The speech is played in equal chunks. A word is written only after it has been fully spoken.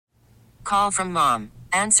call from mom.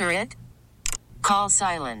 Answer it. Call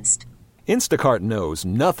silenced. Instacart knows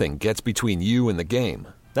nothing gets between you and the game.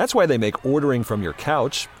 That's why they make ordering from your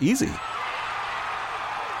couch easy.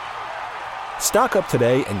 Stock up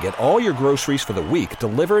today and get all your groceries for the week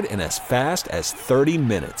delivered in as fast as 30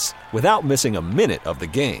 minutes without missing a minute of the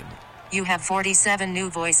game. You have 47 new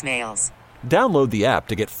voicemails. Download the app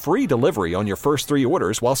to get free delivery on your first 3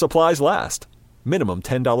 orders while supplies last. Minimum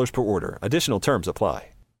 $10 per order. Additional terms apply.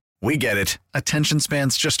 We get it. Attention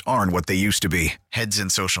spans just aren't what they used to be. Heads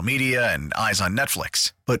in social media and eyes on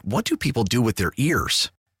Netflix. But what do people do with their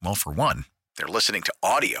ears? Well, for one, they're listening to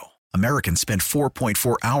audio. Americans spend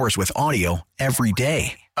 4.4 hours with audio every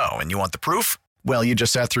day. Oh, and you want the proof? Well, you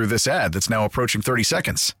just sat through this ad that's now approaching 30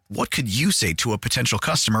 seconds. What could you say to a potential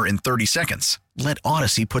customer in 30 seconds? Let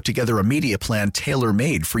Odyssey put together a media plan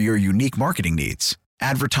tailor-made for your unique marketing needs.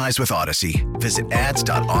 Advertise with Odyssey. Visit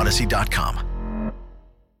ads.odyssey.com.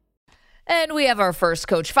 And we have our first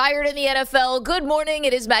coach fired in the NFL. Good morning.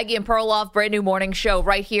 It is Maggie and Perloff, brand new morning show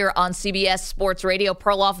right here on CBS Sports Radio.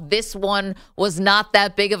 Perloff, this one was not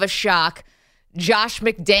that big of a shock. Josh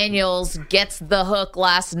McDaniels gets the hook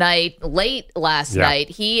late last night.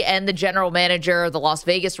 He and the general manager, the Las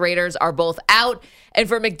Vegas Raiders, are both out. And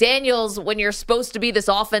for McDaniels, when you're supposed to be this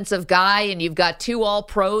offensive guy and you've got 2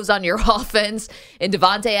 all-pros on your offense in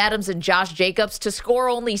Devontae Adams and Josh Jacobs, to score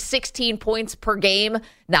only 16 points per game,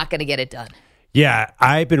 not going to get it done. Yeah,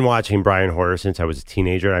 I've been watching Brian Hoyer since I was a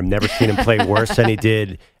teenager. I've never seen him play worse than he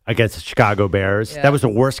did against the Chicago Bears. Yeah. That was the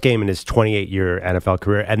worst game in his 28-year NFL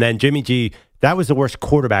career. And then Jimmy G, that was the worst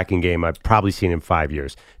quarterbacking game I've probably seen in 5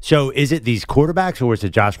 years. So is it these quarterbacks or is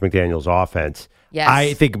it Josh McDaniels' offense? Yes.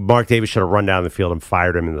 I think Mark Davis should have run down the field and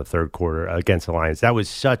fired him in the third quarter against the Lions. That was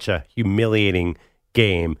such a humiliating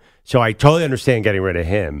game. So I totally understand getting rid of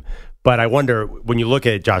him. But I wonder, when you look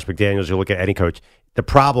at Josh McDaniels, you look at any coach, the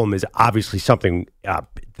problem is obviously something,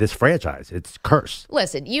 this franchise, it's cursed.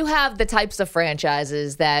 Listen, you have the types of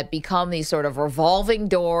franchises that become these sort of revolving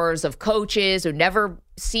doors of coaches who never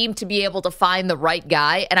seem to be able to find the right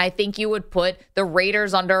guy. And I think you would put the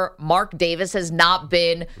Raiders under Mark Davis has not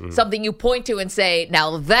been something you point to and say,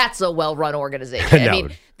 now that's a well-run organization. No. I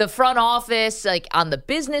mean, the front office, like on the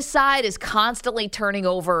business side, is constantly turning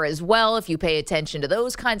over as well, if you pay attention to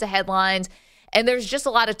those kinds of headlines. And there's just a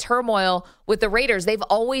lot of turmoil with the Raiders. They've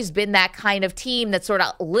always been that kind of team that's sort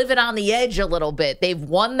of living on the edge a little bit. They've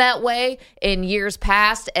won that way in years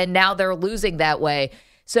past, and now they're losing that way.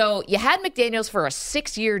 So you had McDaniels for a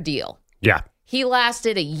 6-year deal. Yeah. He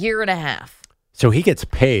lasted a year and a half. So he gets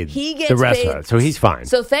paid the rest of it. So he's fine.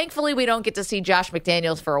 So thankfully, we don't get to see Josh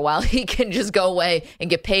McDaniels for a while. He can just go away and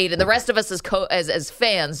get paid. And the rest of us as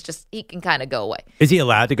fans, just he can kind of go away. Is he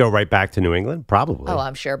allowed to go right back to New England? Probably. Oh,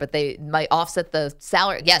 I'm sure. But they might offset the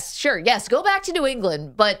salary. Yes, sure. Yes, go back to New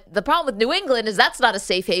England. But the problem with New England is that's not a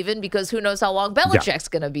safe haven because who knows how long Belichick's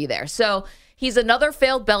going to be there. So he's another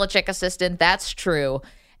failed Belichick assistant. That's true.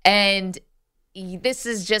 And this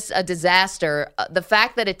is just a disaster. The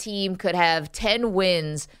fact that a team could have 10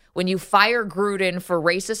 wins when you fire Gruden for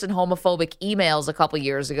racist and homophobic emails a couple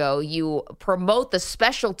years ago, you promote the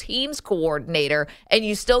special teams coordinator, and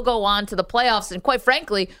you still go on to the playoffs. And quite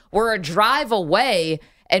frankly, we're a drive away.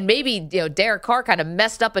 And maybe, Derek Carr kind of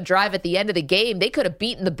messed up a drive at the end of the game. They could have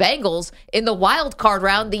beaten the Bengals in the wild card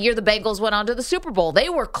round the year the Bengals went on to the Super Bowl. They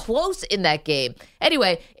were close in that game.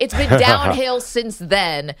 Anyway, it's been downhill since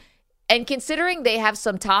then. And considering they have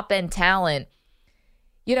some top-end talent,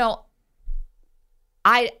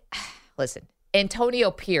 listen,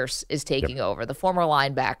 Antonio Pierce is taking over, the former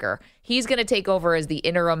linebacker. He's going to take over as the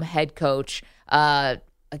interim head coach. A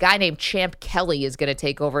guy named Champ Kelly is going to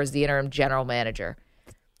take over as the interim general manager.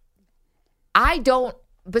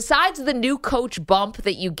 Besides the new coach bump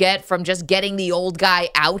that you get from just getting the old guy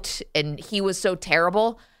out, and he was so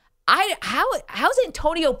terrible, how's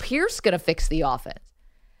Antonio Pierce going to fix the offense?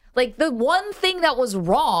 Like, the one thing that was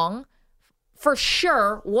wrong, for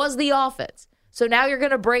sure, was the offense. So now you're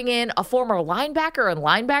going to bring in a former linebacker and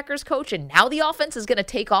linebackers coach, and now the offense is going to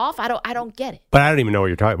take off? I don't get it. But I don't even know what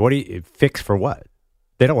you're talking about. What do you fix for what?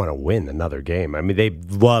 They don't want to win another game. I mean, they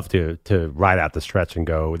love to ride out the stretch and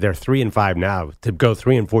go. They're 3-5 now. To go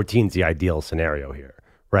 3-14 is the ideal scenario here,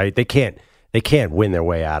 right? They can't win their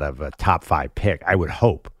way out of a top 5 pick, I would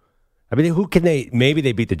hope. I mean, who can they? Maybe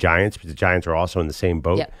they beat the Giants because the Giants are also in the same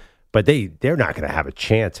boat. Yep. But they're not going to have a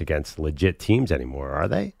chance against legit teams anymore, are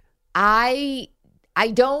they? I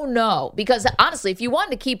don't know. Because honestly, if you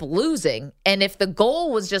wanted to keep losing, and if the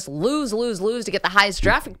goal was just lose to get the highest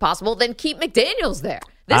draft pick possible, then keep McDaniels there.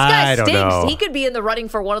 This guy stinks. He could be in the running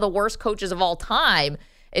for one of the worst coaches of all time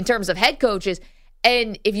in terms of head coaches.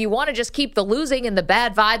 And if you want to just keep the losing and the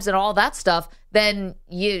bad vibes and all that stuff, then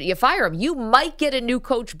you fire him. You might get a new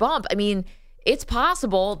coach bump. I mean, it's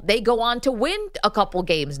possible they go on to win a couple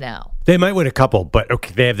games now. They might win a couple, but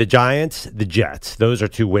okay, they have the Giants, the Jets. Those are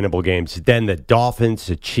 2 winnable games. Then the Dolphins,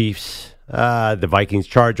 the Chiefs, the Vikings,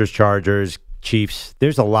 Chargers, Chiefs.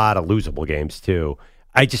 There's a lot of losable games, too.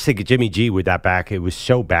 I just think Jimmy G with that back, it was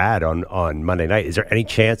so bad on Monday night. Is there any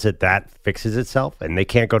chance that fixes itself? And they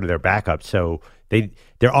can't go to their backup, so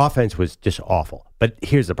their offense was just awful. But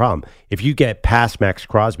here's the problem. If you get past Max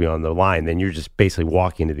Crosby on the line, then you're just basically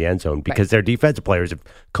walking into the end zone because their defensive players have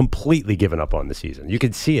completely given up on the season. You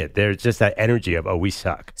can see it. There's just that energy of, we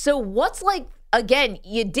suck. So what's again,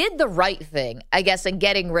 you did the right thing, I guess, in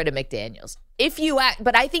getting rid of McDaniels.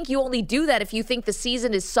 But I think you only do that if you think the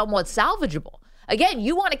season is somewhat salvageable. Again,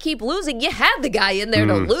 you want to keep losing. You had the guy in there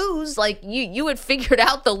to lose. You had figured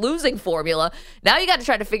out the losing formula. Now you got to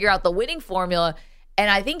try to figure out the winning formula. And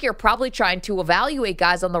I think you're probably trying to evaluate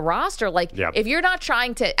guys on the roster. If you're not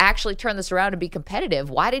trying to actually turn this around and be competitive,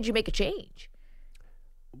 why did you make a change?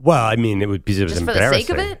 Well, I mean, it was because it was just embarrassing.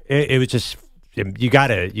 For the sake of it? It was just you got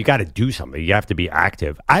to do something. You have to be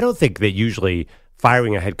active. I don't think that usually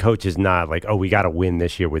firing a head coach is not like, we got to win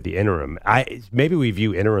this year with the interim. Maybe we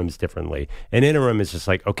view interims differently. An interim is just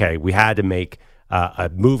like, okay, we had to make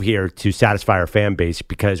a move here to satisfy our fan base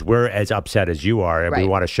because we're as upset as you are, and we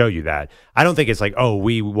want to show you that. I don't think it's like,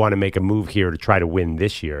 we want to make a move here to try to win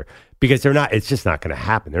this year because they're not. It's just not going to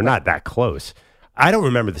happen. They're not that close. I don't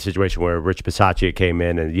remember the situation where Rich Bisaccia came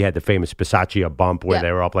in and you had the famous Bisaccia bump where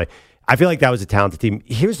they were all playing. I feel like that was a talented team.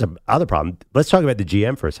 Here's the other problem. Let's talk about the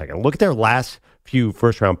GM for a second. Look at their last few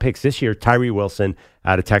first-round picks. This year, Tyree Wilson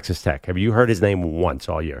out of Texas Tech. Have you heard his name once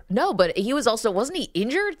all year? No, but he was also, wasn't he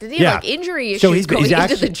injured? Did he have injury issues going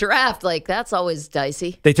into the draft? That's always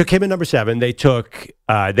dicey. They took him at number 7. They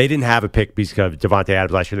didn't have a pick because of Devontae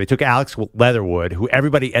Adams last year. They took Alex Leatherwood, who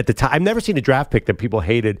everybody at the time, I've never seen a draft pick that people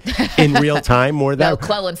hated in real time more than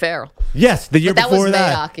Clellan Ferrell. Yes, the year before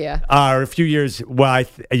that. Mayock, or a few years. Well,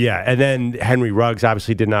 and then Henry Ruggs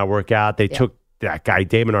obviously did not work out. They took that guy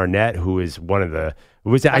Damon Arnett, who is one of the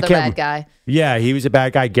bad guy. Yeah, he was a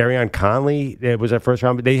bad guy. Garyon Conley, it was a first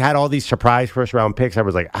round. They had all these surprise first round picks. I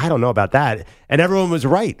was like, I don't know about that, and everyone was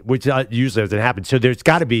right, which usually doesn't happen. So there's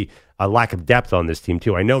got to be a lack of depth on this team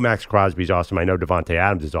too. I know Max Crosby's awesome. I know Devontae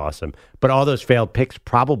Adams is awesome, but all those failed picks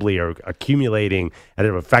probably are accumulating and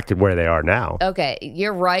have affected where they are now. Okay,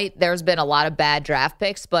 you're right. There's been a lot of bad draft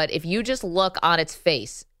picks, but if you just look on its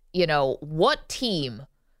face, what team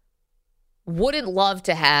wouldn't love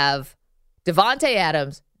to have Devontae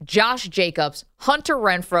Adams, Josh Jacobs, Hunter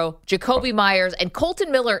Renfrow, Jacoby Myers, and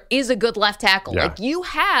Colton Miller is a good left tackle. Yeah. You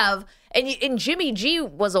have, and Jimmy G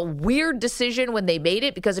was a weird decision when they made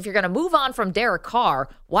it because if you're going to move on from Derek Carr,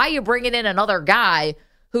 why are you bringing in another guy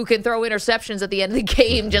who can throw interceptions at the end of the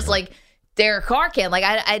game just like Derek Carr can?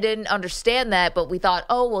 I didn't understand that, but we thought,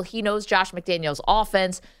 he knows Josh McDaniels'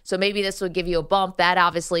 offense, so maybe this would give you a bump. That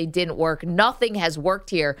obviously didn't work. Nothing has worked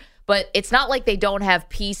here. But it's not like they don't have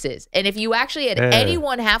pieces. And if you actually had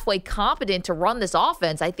anyone halfway competent to run this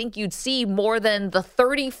offense, I think you'd see more than the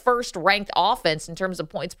 31st ranked offense in terms of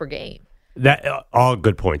points per game. That all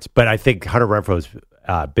good points. But I think Hunter Renfro's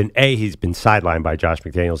he's been sidelined by Josh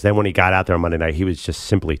McDaniels. Then when he got out there on Monday night, he was just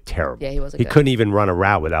simply terrible. Yeah, he wasn't He good. couldn't even run a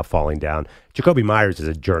route without falling down. Jacoby Myers is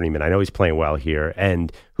a journeyman. I know he's playing well here. And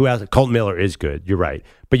who else? Colton Miller is good. You're right.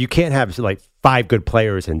 But you can't have 5 good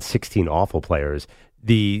players and 16 awful players.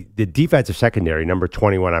 The defensive secondary, number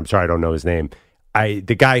 21, I'm sorry, I don't know his name.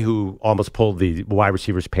 The guy who almost pulled the wide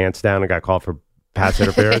receiver's pants down and got called for pass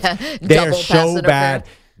interference. They're so bad.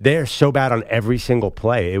 They're so bad on every single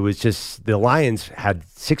play. It was just the Lions had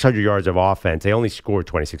 600 yards of offense. They only scored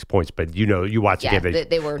 26 points, but you watch the game.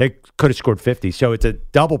 They could have scored 50. So it's a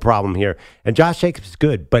double problem here. And Josh Jacobs is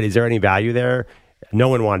good, but is there any value there? No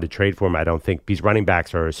one wanted to trade for him, I don't think. These running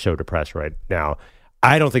backs are so depressed right now.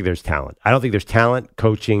 I don't think there's talent. I don't think there's talent,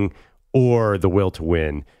 coaching, or the will to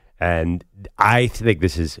win. And I think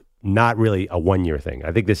this is not really a one-year thing.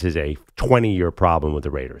 I think this is a 20-year problem with the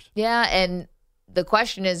Raiders. Yeah, and the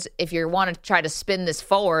question is, if you want to try to spin this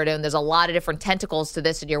forward, and there's a lot of different tentacles to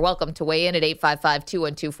this, and you're welcome to weigh in at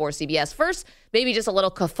 855-212-4CBS. First, maybe just a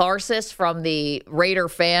little catharsis from the Raider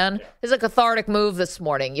fan. There's a cathartic move this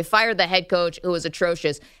morning. You fired the head coach, who was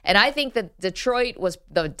atrocious. And I think that Detroit was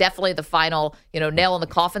definitely the final, nail in the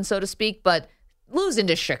coffin, so to speak, but losing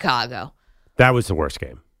to Chicago. That was the worst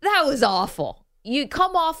game. That was awful. You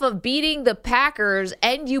come off of beating the Packers,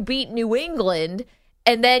 and you beat New England,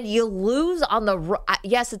 and then you lose on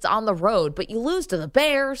yes, it's on the road, but you lose to the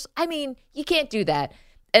Bears. I mean, you can't do that.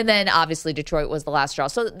 And then obviously Detroit was the last straw.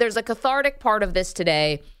 So there's a cathartic part of this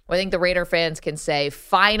today where I think the Raider fans can say,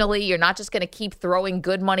 finally, you're not just going to keep throwing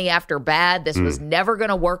good money after bad. This was never going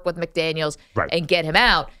to work with McDaniels and get him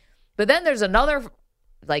out. But then there's another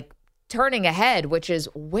like turning ahead, which is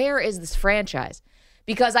where is this franchise?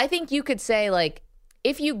 Because I think you could say like,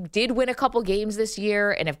 if you did win a couple games this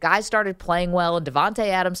year and if guys started playing well and Devontae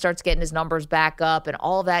Adams starts getting his numbers back up and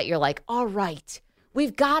all that, you're like, all right,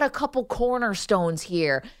 we've got a couple cornerstones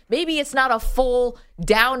here. Maybe it's not a full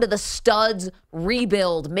down to the studs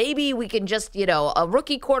rebuild. Maybe we can just, a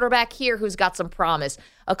rookie quarterback here who's got some promise,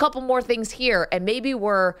 a couple more things here, and maybe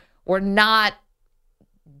we're not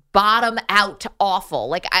bottom out awful.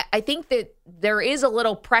 Like I think that there is a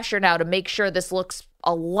little pressure now to make sure this looks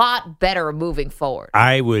a lot better moving forward.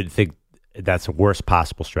 I would think that's the worst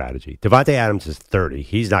possible strategy. Devontae Adams is 30.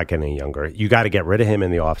 He's not getting any younger. You got to get rid of him in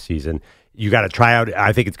the offseason. You got to try out.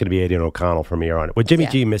 I think it's going to be Aiden O'Connell from here on. When Jimmy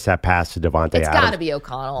G missed that pass to Devontae Adams, it's got to be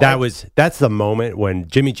O'Connell. That's the moment when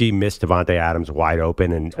Jimmy G missed Devontae Adams wide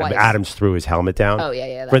open and Adams threw his helmet down. Oh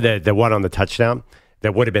yeah, for the one on the touchdown.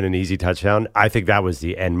 That would have been an easy touchdown. I think that was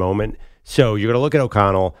the end moment. So you're going to look at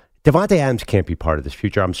O'Connell. Devontae Adams can't be part of this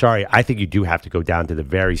future. I'm sorry. I think you do have to go down to the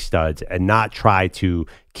very studs and not try to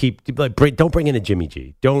don't bring in a Jimmy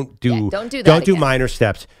G. Don't do minor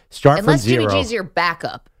steps. Start Unless from zero. Jimmy G's your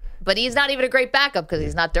backup. But he's not even a great backup because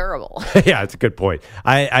he's not durable. Yeah, it's a good point.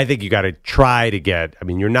 I think you got to try to get,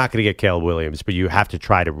 you're not going to get Caleb Williams, but you have to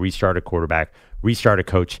try to restart a quarterback, restart a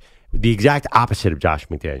coach. The exact opposite of Josh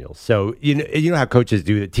McDaniels. So, you know how coaches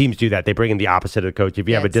do that, teams do that. They bring in the opposite of the coach. If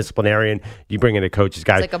you have a disciplinarian, you bring in a coach's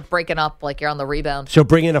guy. It's like a breaking up, like you're on the rebound. So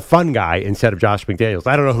bring in a fun guy instead of Josh McDaniels.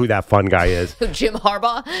 I don't know who that fun guy is. Jim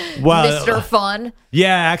Harbaugh? Well, Mr. Fun?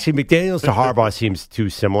 Yeah, actually, McDaniels to Harbaugh seems too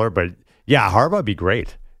similar, but yeah, Harbaugh would be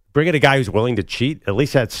great. Bring in a guy who's willing to cheat. At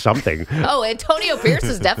least that's something. Oh, Antonio Pierce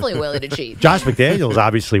is definitely willing to cheat. Josh McDaniels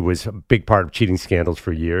obviously was a big part of cheating scandals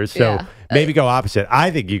for years. So maybe go opposite.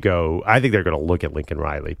 I think they're going to look at Lincoln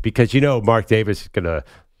Riley because, Mark Davis is going to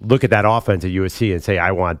look at that offense at USC and say,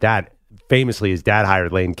 I want that. Famously, his dad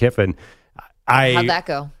hired Lane Kiffin. How'd that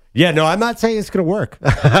go? Yeah, no, I'm not saying it's going to work.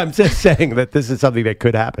 I'm just saying that this is something that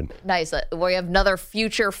could happen. Nice. We have another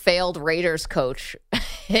future failed Raiders coach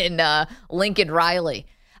in Lincoln Riley.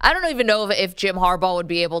 I don't even know if Jim Harbaugh would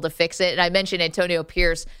be able to fix it. And I mentioned Antonio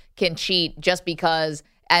Pierce can cheat just because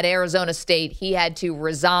at Arizona State, he had to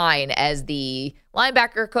resign as the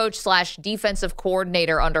linebacker coach / defensive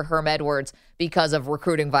coordinator under Herm Edwards because of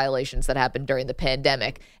recruiting violations that happened during the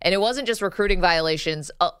pandemic. And it wasn't just recruiting violations,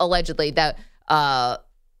 allegedly, that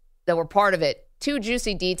were part of it. Two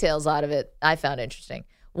juicy details out of it I found interesting.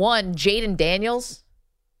 One, Jaden Daniels,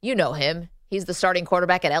 you know him. He's the starting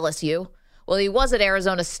quarterback at LSU. Well, he was at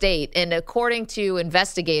Arizona State, and according to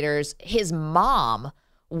investigators, his mom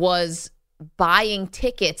was buying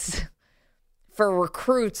tickets for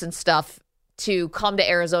recruits and stuff to come to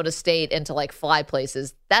Arizona State and to fly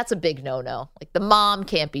places. That's a big no-no. The mom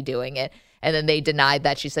can't be doing it. And then they denied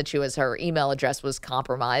that. She said her email address was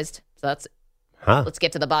compromised. So that's let's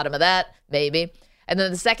get to the bottom of that, maybe. And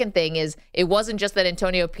then the second thing is it wasn't just that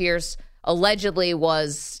Antonio Pierce allegedly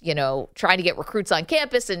was, trying to get recruits on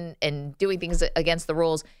campus and doing things against the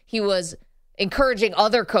rules. He was encouraging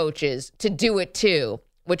other coaches to do it too,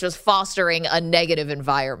 which was fostering a negative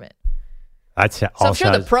environment. So I'm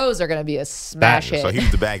sure the pros are going to be a smash hit. So he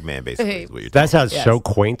was the bag man, basically. Is what you're that sounds so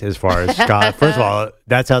quaint as far as Scott. First of all,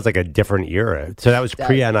 that sounds like a different era. So that was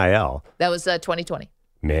pre-NIL. That was 2020.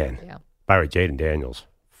 Man. Yeah. By the way, Jaden Daniels,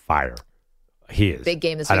 fire. He is big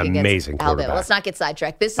game this week an amazing against quarterback. Alabama. Let's not get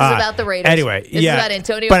sidetracked. This is about the Raiders. Anyway, this is about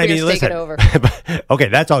Antonio Pierce taking over. Okay,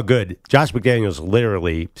 that's all good. Josh McDaniels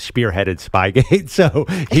literally spearheaded Spygate, so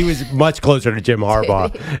he was much closer to Jim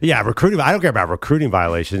Harbaugh. Yeah, recruiting. I don't care about recruiting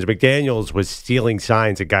violations. McDaniels was stealing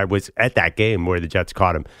signs. A guy was at that game where the Jets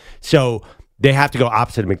caught him. So they have to go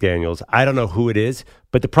opposite of McDaniels. I don't know who it is,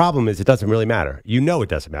 but the problem is it doesn't really matter. It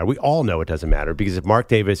doesn't matter. We all know it doesn't matter because if Mark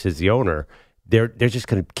Davis is the owner, they're just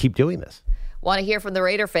going to keep doing this. Want to hear from the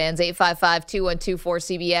Raider fans,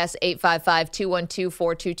 855-212-4CBS,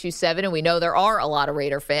 855-212-4227. And we know there are a lot of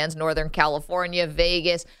Raider fans, Northern California,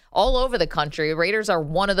 Vegas, all over the country. Raiders are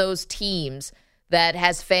one of those teams that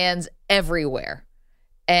has fans everywhere.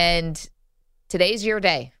 And today's your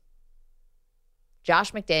day.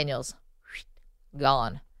 Josh McDaniels,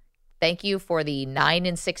 gone. Thank you for the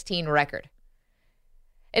 9-16 record.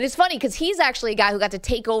 And it's funny because he's actually a guy who got to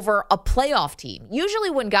take over a playoff team. Usually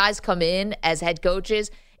when guys come in as head coaches,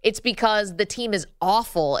 it's because the team is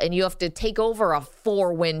awful and you have to take over a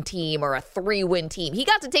 4-win team or a 3-win team. He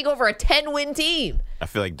got to take over a 10-win team. I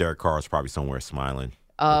feel like Derek Carr is probably somewhere smiling.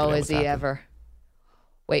 Oh, is he ever?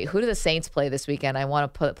 Wait, who do the Saints play this weekend? I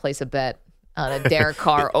want to place a bet on a Derek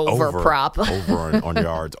Carr over prop. Over on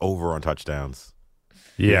yards, over on touchdowns.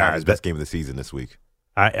 Yeah, his best game of the season this week.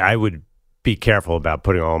 I would be careful about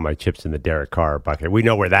putting all my chips in the Derek Carr bucket. We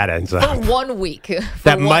know where that ends up. For 1 week.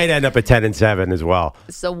 Might end up at 10-7 as well.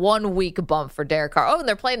 It's a 1 week bump for Derek Carr. Oh, and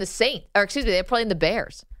they're playing they're playing the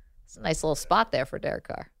Bears. It's a nice little spot there for Derek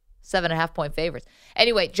Carr. 7.5-point favorites.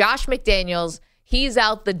 Anyway, Josh McDaniels, he's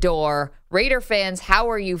out the door. Raider fans, how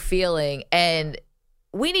are you feeling? And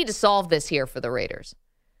we need to solve this here for the Raiders.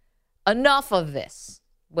 Enough of this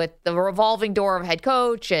with the revolving door of head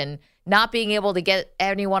coach and not being able to get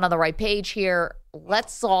anyone on the right page here.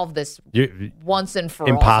 Let's solve this once and for all.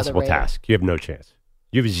 Impossible task. You have no chance.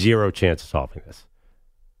 You have zero chance of solving this.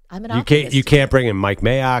 I'm an optimist. You can't bring in Mike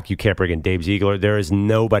Mayock. You can't bring in Dave Ziegler. There's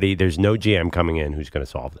no GM coming in who's going to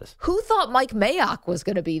solve this. Who thought Mike Mayock was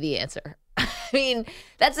going to be the answer? I mean,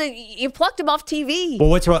 you plucked him off TV. Well,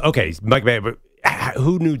 what's wrong? Okay, Mike Mayock, but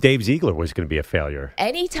who knew Dave Ziegler was going to be a failure?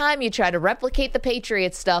 Anytime you try to replicate the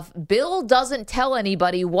Patriots stuff, Bill doesn't tell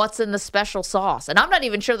anybody what's in the special sauce. And I'm not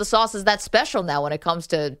even sure the sauce is that special now when it comes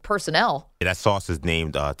to personnel. Yeah, that sauce is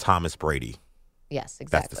named Thomas Brady. Yes, exactly.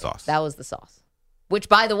 That's the sauce. That was the sauce. Which,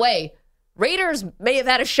 by the way, Raiders may have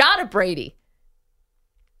had a shot at Brady.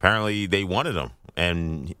 Apparently, they wanted him.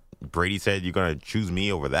 And Brady said, "You're going to choose me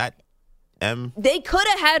over that, M?" They could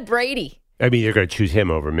have had Brady. I mean, you're going to choose him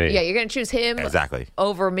over me. Yeah, you're going to choose him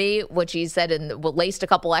over me, which he said laced a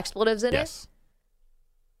couple expletives in it.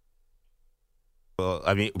 Well,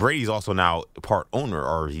 I mean, Brady's also now part owner,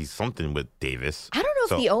 or he's something with Davis. I don't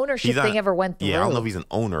know if the ownership thing ever went through. Yeah, I don't know if he's an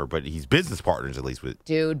owner, but he's business partners at least with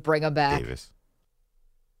Dude, bring him back. Davis.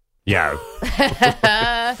 Yeah.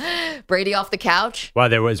 Brady off the couch? Well,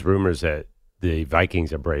 there was rumors that the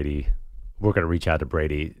Vikings and Brady were going to reach out to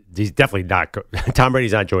Brady. He's definitely not. Tom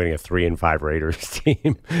Brady's not joining a 3-5 Raiders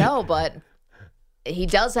team. No, but he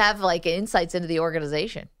does have insights into the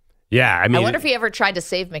organization. Yeah, I mean, I wonder if he ever tried to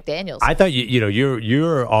save McDaniels. I thought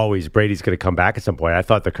you're always Brady's going to come back at some point. I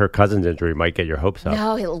thought the Kirk Cousins injury might get your hopes up.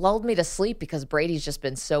 No, he lulled me to sleep because Brady's just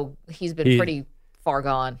been pretty far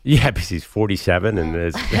gone. Yeah, because he's 47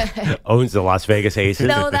 and owns the Las Vegas Aces.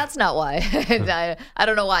 No, that's not why. I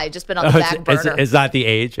don't know why. I've just been on the back burner. It's not the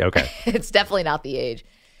age? Okay. It's definitely not the age.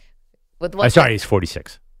 Sorry, he's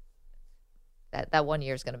 46. That 1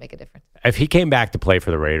 year is going to make a difference. If he came back to play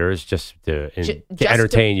for the Raiders just to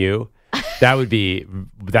entertain you, that'd be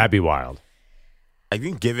wild. I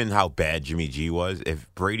think given how bad Jimmy G was,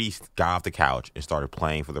 if Brady got off the couch and started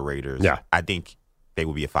playing for the Raiders, I think they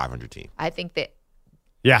would be a 500 team. I think that.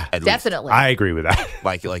 Yeah, definitely. I agree with that.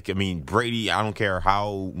 I mean, Brady, I don't care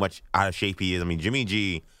how much out of shape he is. I mean, Jimmy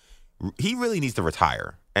G, he really needs to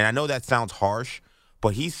retire. And I know that sounds harsh,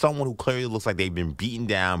 but he's someone who clearly looks like they've been beaten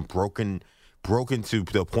down, broken to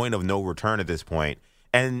the point of no return at this point.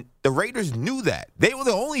 And the Raiders knew that. They were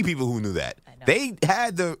the only people who knew that. They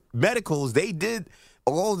had the medicals. They did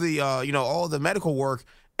all the medical work.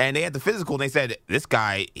 And they had the physical, and they said, this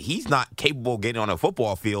guy, he's not capable of getting on a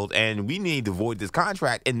football field, and we need to void this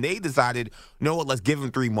contract. And they decided, you know what, let's give him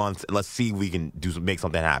 3 months, and let's see if we can make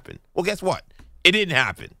something happen. Well, guess what? It didn't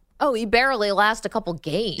happen. Oh, he barely lasted a couple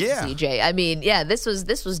games, CJ. I mean, this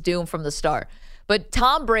was doomed from the start. But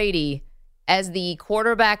Tom Brady, as the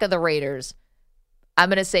quarterback of the Raiders, I'm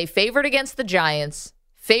going to say favored against the Giants,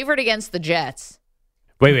 favored against the Jets.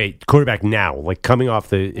 Wait, quarterback now, coming off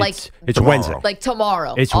the it's Wednesday.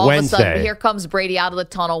 Tomorrow. It's all Wednesday. Of a sudden, here comes Brady out of the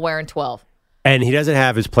tunnel wearing 12. And he doesn't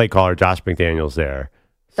have his play caller, Josh McDaniels, there.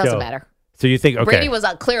 Doesn't matter. So you think, okay. Brady was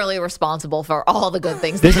clearly responsible for all the good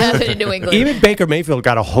things that happened in New England. Even Baker Mayfield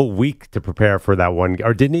got a whole week to prepare for that one,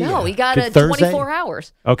 or didn't he? No, he got 24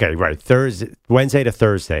 hours. Okay, right. Wednesday to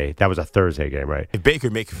Thursday. That was a Thursday game, right? If Baker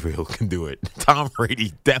Mayfield can do it, Tom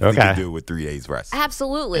Brady definitely can do it with 3 days rest.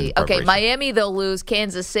 Absolutely. Okay, Miami, they'll lose.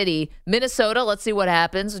 Kansas City. Minnesota, let's see what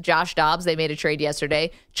happens. Josh Dobbs, they made a trade yesterday.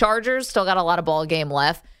 Chargers, still got a lot of ball game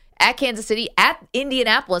left. At Kansas City, at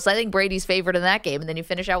Indianapolis, I think Brady's favored in that game. And then you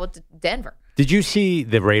finish out with Denver. Did you see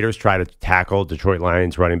the Raiders try to tackle Detroit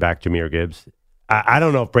Lions running back Jahmyr Gibbs? I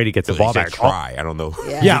don't know if Brady gets the ball back. Try. I don't know.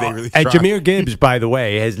 Yeah. Really and Jahmyr Gibbs, by the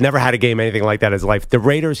way, has never had a game anything like that in his life. The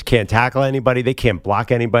Raiders can't tackle anybody. They can't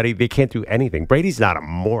block anybody. They can't do anything. Brady's not a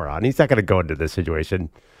moron. He's not going to go into this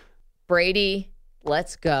situation. Brady,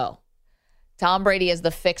 let's go. Tom Brady is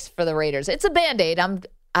the fix for the Raiders. It's a Band-Aid.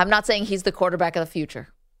 I'm not saying he's the quarterback of the future,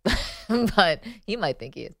 but you might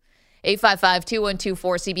think he is.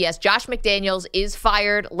 855-212-4CBS. Josh McDaniels is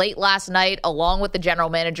fired late last night, along with the general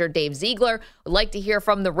manager, Dave Ziegler. Would like to hear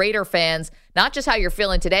from the Raider fans, not just how you're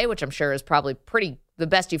feeling today, which I'm sure is probably the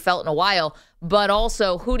best you felt in a while, but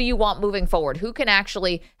also who do you want moving forward? Who can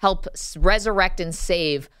actually help resurrect and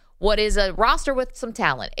save what is a roster with some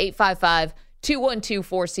talent?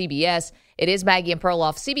 855-212-4CBS. It is Maggie and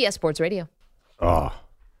Perloff, CBS Sports Radio. Oh.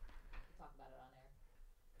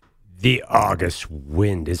 The August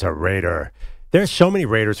wind is a Raider. There's so many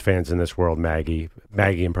Raiders fans in this world, Maggie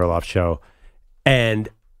and Perloff show. And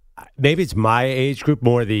maybe it's my age group,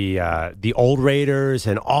 more the old Raiders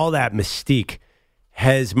and all that mystique.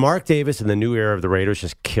 Has Mark Davis and the new era of the Raiders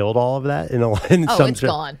just killed all of that? It's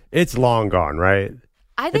gone. It's long gone, right?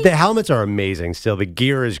 I think the helmets are amazing still. The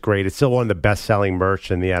gear is great. It's still one of the best-selling merch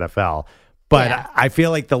in the NFL. But yeah. I feel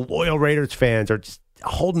like the loyal Raiders fans are just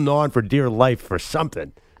holding on for dear life for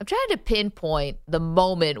something. I'm trying to pinpoint the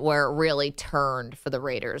moment where it really turned for the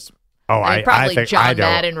Raiders. I probably think John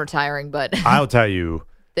Madden retiring, but I'll tell you.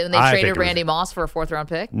 Then they traded Randy Moss for a 4th-round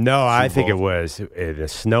pick? No, I think it was a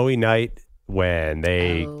snowy night when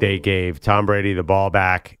they gave Tom Brady the ball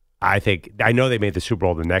back. I know they made the Super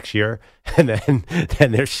Bowl the next year, and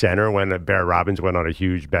then their center, when Barrett Robbins went on a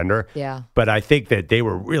huge bender. Yeah. But I think that they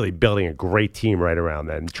were really building a great team right around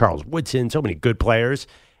then. Charles Woodson, so many good players.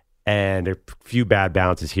 And a few bad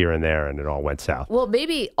bounces here and there, and it all went south. Well,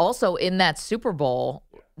 maybe also in that Super Bowl,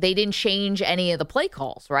 they didn't change any of the play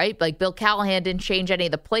calls, right? Like Bill Callahan didn't change any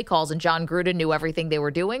of the play calls, and John Gruden knew everything they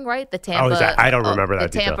were doing, right? The Tampa, I don't remember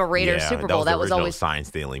that. The Tampa Raiders Super Bowl. That was always sign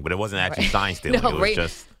stealing, but it wasn't actually sign stealing. No, it was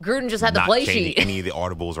just Gruden just had the play sheet. Any of the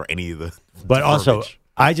audibles or any of the. But also,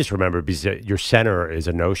 I just remember because your center is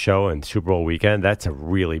a no-show in Super Bowl weekend. That's a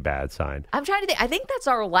really bad sign. I'm trying to think. I think that's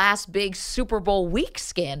our last big Super Bowl week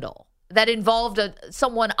scandal that involved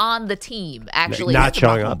someone on the team actually not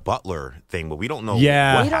showing up. Butler thing, but we don't know.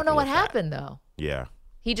 Yeah, we don't know what happened though. Yeah,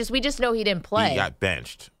 we just know he didn't play. He got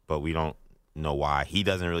benched, but we don't know why. He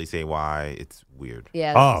doesn't really say why. It's weird.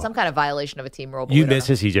 Yeah, some kind of violation of a team rule. You missed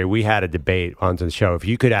this, EJ. We had a debate on the show. If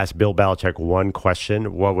you could ask Bill Belichick one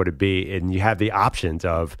question, what would it be? And you have the options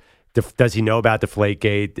of does he know about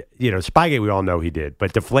Deflategate? Spygate. We all know he did,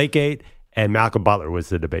 but Deflategate and Malcolm Butler was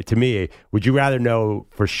the debate. To me, would you rather know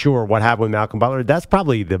for sure what happened with Malcolm Butler? That's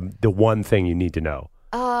probably the one thing you need to know.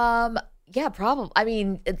 Yeah, probably. I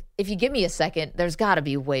mean, if you give me a second, there's got to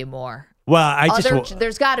be way more. Well,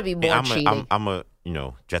 there's got to be more cheating. I'm a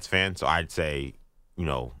Jets fan, so I'd say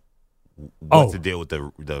what's the deal with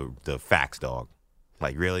the fax, dog?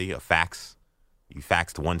 Like really, a fax? You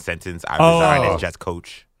faxed one sentence. I resign as Jets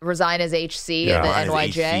coach. Resign as HC at the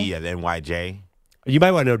NYJ. HC at the NYJ. You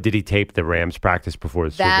might want to know, did he tape the Rams practice before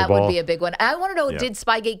the Super Bowl? That would be a big one. I want to know, did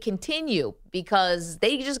Spygate continue? Because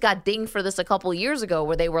they just got dinged for this a couple of years ago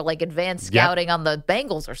where they were like advanced scouting on the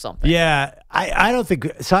Bengals or something. Yeah, I don't think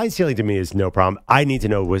 – sign stealing to me is no problem. I need to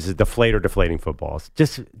know, was it deflate or deflating footballs?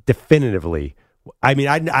 Just definitively. I mean,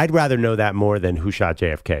 I'd rather know that more than who shot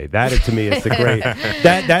JFK. That to me is the great –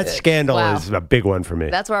 that scandal is a big one for me.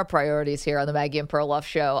 That's where our priorities here on the Maggie and Perloff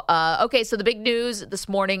show. Okay, so the big news this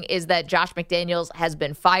morning is that Josh McDaniels has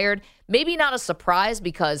been fired. Maybe not a surprise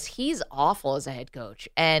because he's awful as a head coach,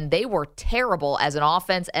 and they were terrible as an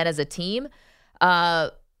offense and as a team.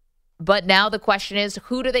 But now the question is,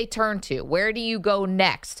 who do they turn to? Where do you go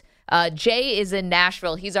next? Jay is in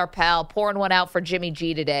Nashville. He's our pal, pouring one out for Jimmy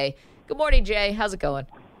G today. Good morning, Jay. How's it going?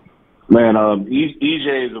 Man,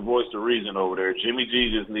 EJ is the voice of reason over there. Jimmy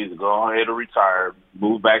G just needs to go ahead and retire,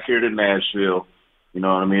 move back here to Nashville, you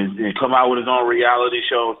know what I mean, and come out with his own reality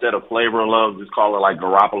show instead of Flavor of Love. Just call it like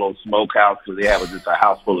Garoppolo Smokehouse because they have just a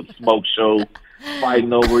house full of smoke shows,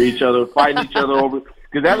 fighting over each other, over.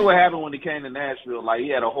 Because that's what happened when he came to Nashville. Like, he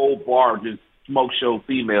had a whole bar of just smoke show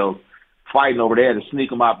females fighting over there to sneak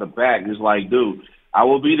them out the back. Just like, dude, I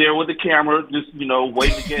will be there with the camera, just,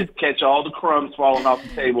 waiting to catch all the crumbs falling off the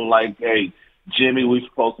table. Like, hey, Jimmy, we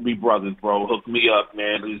supposed to be brothers, bro. Hook me up,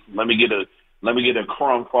 man. Just let me get a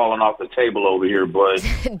crumb falling off the table over here. But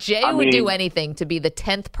Jay would do anything to be the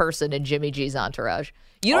 10th person in Jimmy G's entourage.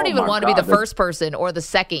 You don't even want to be the first person or the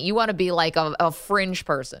second. You want to be like a fringe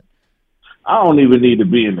person. I don't even need to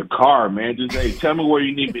be in the car, man. Just, hey, tell me where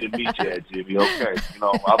you need me to meet you at, Jimmy. Okay,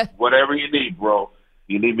 whatever you need, bro.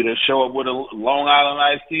 You need me to show up with a Long Island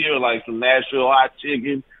iced tea or like some Nashville hot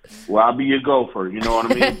chicken? Well, I'll be your gopher. You know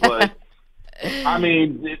what I mean? But I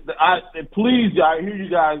mean, please, I hear you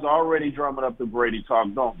guys already drumming up the Brady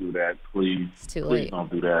talk. Don't do that, please. It's too please late.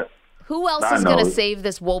 Don't do that. Who else is going to save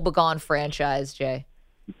this woebegone franchise, Jay?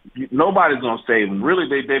 nobody's going to save them. Really,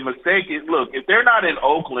 they mistake it. Look, if they're not in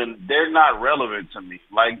Oakland, they're not relevant to me.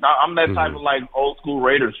 Like, I'm that type of, like, old-school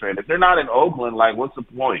Raiders fan. If they're not in Oakland, like, what's the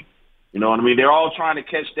point? You know what I mean? They're all trying to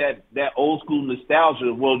catch that old-school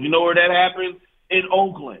nostalgia. Well, you know where that happened? In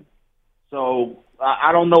Oakland. So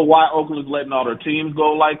I don't know why Oakland is letting all their teams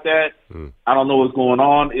go like that. I don't know what's going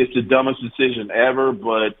on. It's the dumbest decision ever.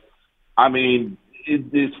 But, I mean,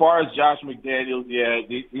 as far as Josh McDaniels,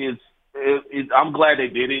 I'm glad they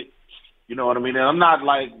did it. You know what I mean? And I'm not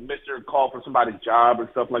like Mr. Call for somebody's job or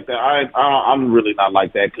stuff like that. I'm really not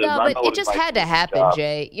like that. No, but it just had to happen,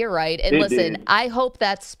 Jay. You're right. And listen, I hope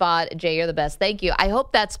that spot, Jay, you're the best. Thank you. I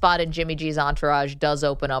hope that spot in Jimmy G's entourage does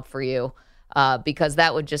open up for you because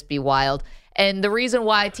that would just be wild. And the reason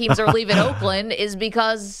why teams are leaving Oakland is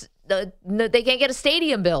because they can't get a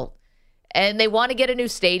stadium built. And they want to get a new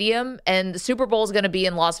stadium, and the Super Bowl is going to be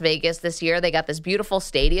in Las Vegas this year. They got this beautiful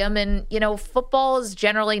stadium, and, football is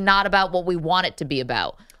generally not about what we want it to be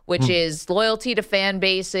about, which is loyalty to fan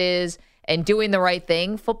bases and doing the right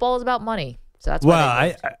thing. Football is about money. So that's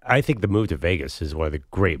I think the move to Vegas is one of the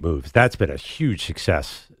great moves. That's been a huge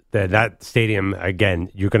success. That stadium, again,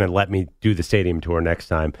 you're going to let me do the stadium tour next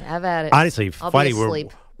time. Have at it. Honestly, I'll funny, be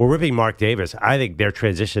asleep. we're ripping Mark Davis. I think their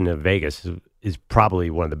transition to Vegas is probably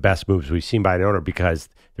one of the best moves we've seen by an owner because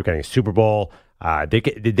they're getting a Super Bowl.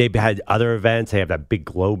 They've had other events. They have that big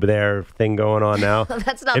globe there thing going on now.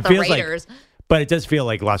 That's not the Raiders. But it does feel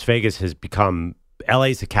like Las Vegas has become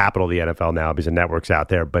LA's the capital of the NFL now because the network's out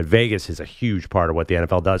there. But Vegas is a huge part of what the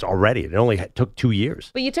NFL does already. It only took 2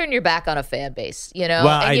 years. But you turn your back on a fan base, Well,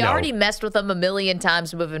 and you I know. already messed with them a million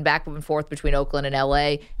times moving back and forth between Oakland and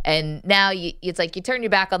LA. And now it's like you turn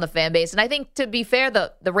your back on the fan base. And I think, to be fair,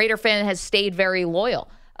 the Raider fan has stayed very loyal.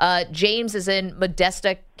 James is in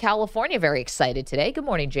Modesto, California, very excited today. Good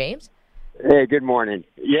morning, James. Hey, good morning.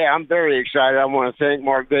 Yeah, I'm very excited. I want to thank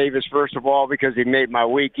Mark Davis, first of all, because he made my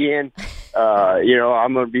weekend.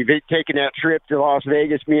 I'm going to be taking that trip to Las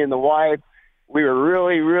Vegas, me and the wife. We were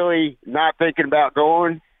really, really not thinking about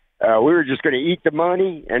going. We were just going to eat the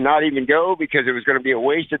money and not even go because it was going to be a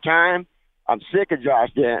waste of time. I'm sick of Josh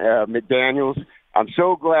McDaniels. I'm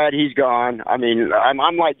so glad he's gone. I mean,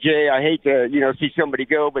 I'm like Jay. I hate to, see somebody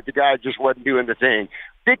go, but the guy just wasn't doing the thing.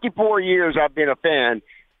 54 years I've been a fan.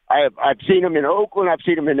 I've seen him in Oakland. I've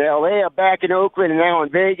seen him in L.A. I'm back in Oakland and now in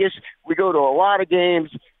Vegas. We go to a lot of games,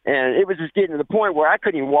 and it was just getting to the point where I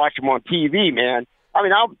couldn't even watch them on TV, man. I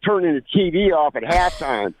mean, I'm turning the TV off at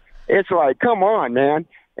halftime. It's like, come on, man.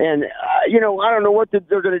 And, I don't know what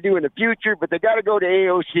they're going to do in the future, but they got to go to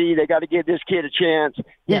AOC. They got to give this kid a chance.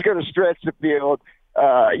 He's going to stretch the field.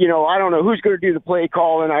 I don't know who's going to do the play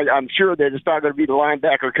calling. I'm sure that it's not going to be the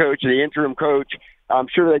linebacker coach or the interim coach. I'm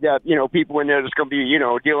sure they got, people in there that's going to be,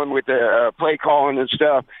 dealing with the play calling and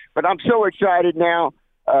stuff. But I'm so excited now.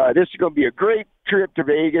 This is going to be a great trip to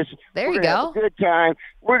Vegas. There you go. Have a good time.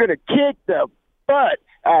 We're going to kick the butt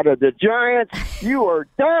out of the Giants. You are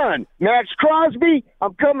done. Max Crosby,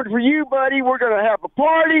 I'm coming for you, buddy. We're going to have a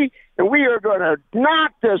party, and we are going to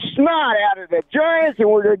knock the snot out of the Giants, and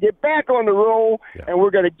we're going to get back on the roll, and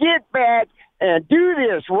we're going to get back and do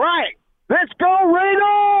this right. Let's go,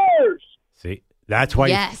 Raiders! See? That's why.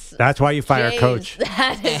 Yes. That's why you fire James, a coach.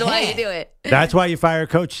 That is why you do it. That's why you fire a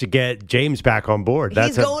coach to get James back on board.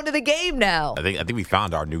 He's going to the game now. I think we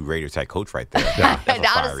found our new Raiders head coach right there. That's a fiery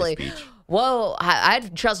Honestly, speech. whoa,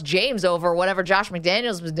 I'd trust James over whatever Josh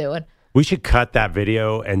McDaniels was doing. We should cut that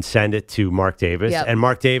video and send it to Mark Davis. Yep. And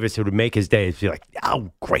Mark Davis, it would make his day. He'd be like,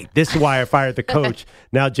 oh, great. This is why I fired the coach.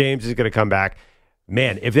 Now James is going to come back.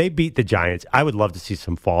 Man, if they beat the Giants, I would love to see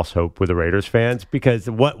some false hope with the Raiders fans because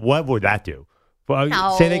what would that do?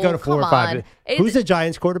 Well, say they go to 4 or 5. Who's the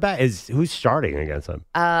Giants quarterback? Who's starting against them?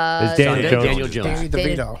 Is Daniel Jones.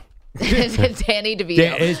 Danny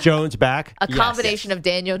DeVito. Is Jones back? A combination of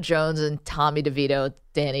Daniel Jones and Tommy DeVito.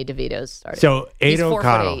 Danny DeVito's starting. So He's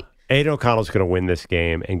 4'8". Aiden O'Connell's going to win this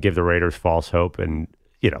game and give the Raiders false hope, and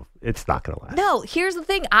it's not going to last. No, here's the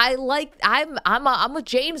thing. I'm with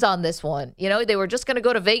James on this one. They were just going to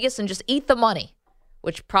go to Vegas and just eat the money,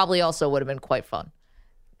 which probably also would have been quite fun.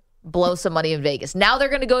 Blow some money in Vegas. Now they're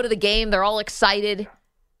going to go to the game. They're all excited.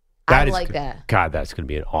 I like that. God, that's going to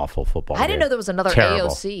be an awful football game. I didn't know there was another Terrible.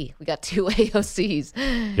 AOC. We got 2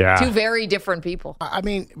 AOCs. Yeah. 2 very different people. I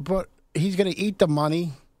mean, but he's going to eat the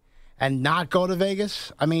money and not go to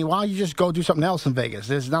Vegas? I mean, why don't you just go do something else in Vegas?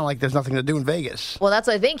 It's not like there's nothing to do in Vegas. Well, that's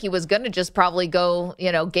what I think. He was going to just probably go,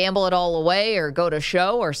 gamble it all away or go to a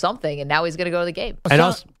show or something, and now he's going to go to the game.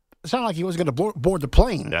 It sounded like he was going to board the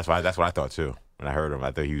plane. That's what I thought too. when I heard him.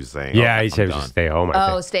 I thought he was saying, he said he was just stay home.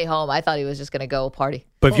 I think. Stay home. I thought he was just going to go party.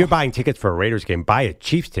 But if you're buying tickets for a Raiders game, buy a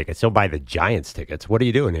Chiefs ticket. Don't buy the Giants tickets. What are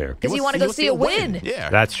you doing here? Because you want to go see a win.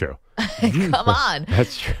 Yeah. That's true. Come on.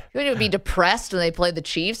 That's true. You would be depressed when they play the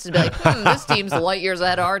Chiefs and be like, this team's light years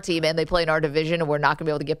ahead of our team, and they play in our division, and we're not going to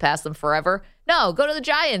be able to get past them forever. No, go to the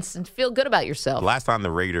Giants and feel good about yourself. The last time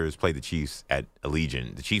the Raiders played the Chiefs at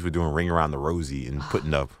Allegiant, the Chiefs were doing Ring Around the Rosie and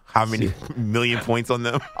putting up how many million points on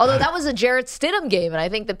them? Although that was a Jarrett Stidham game, and I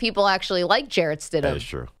think that people actually like Jarrett Stidham. That is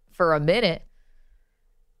true. For a minute.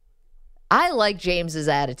 I like James's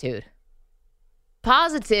attitude.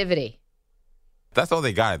 Positivity. That's all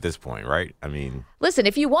they got at this point, right? I mean, listen,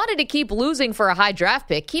 if you wanted to keep losing for a high draft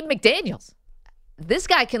pick, keep McDaniels. This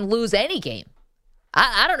guy can lose any game.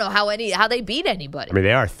 I don't know how they beat anybody. I mean,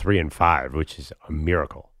 they are 3-5, which is a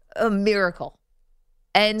miracle. A miracle.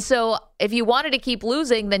 And so if you wanted to keep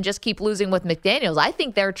losing, then just keep losing with McDaniels. I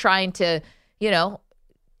think they're trying to,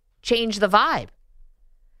 change the vibe.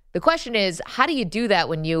 The question is, how do you do that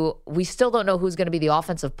when we still don't know who's going to be the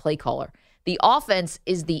offensive play caller? The offense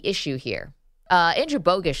is the issue here. Andrew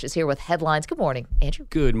Bogish is here with headlines. Good morning, Andrew.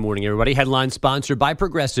 Good morning, everybody. Headlines sponsored by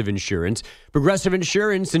Progressive Insurance. Progressive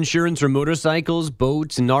Insurance, insurance for motorcycles,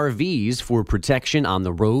 boats, and RVs for protection on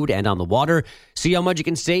the road and on the water. See how much you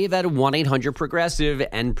can save at 1-800-PROGRESSIVE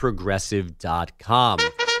and Progressive.com.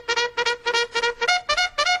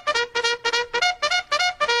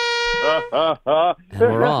 And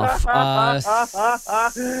we're off.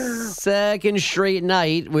 Second straight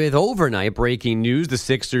night with overnight breaking news. The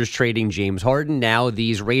Sixers trading James Harden. Now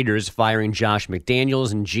these Raiders firing Josh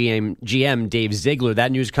McDaniels and GM Dave Ziegler.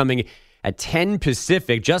 That news coming at 10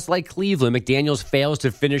 Pacific. Just like Cleveland, McDaniels fails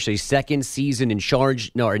to finish a second season in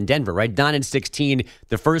Denver, right? 9-16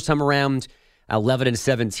 the first time around,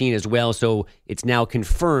 11-17 as well. So it's now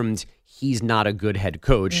confirmed he's not a good head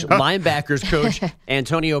coach. Linebackers coach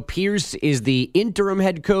Antonio Pierce is the interim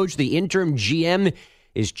head coach. The interim GM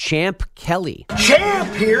is Champ Kelly.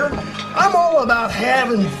 Champ here. I'm all about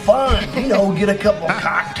having fun. Get a couple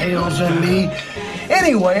cocktails in me.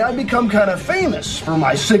 Anyway, I become kind of famous for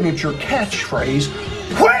my signature catchphrase,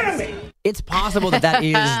 whammy! It's possible that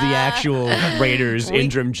is the actual Raiders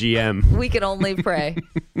interim GM. We can only pray.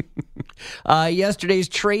 Yesterday's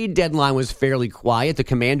trade deadline was fairly quiet. The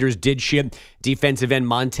Commanders did ship defensive end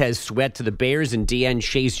Montez Sweat to the Bears and DN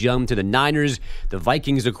Chase Young to the Niners. The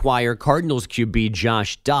Vikings acquire Cardinals QB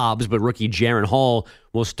Josh Dobbs, but rookie Jaron Hall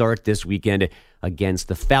will start this weekend against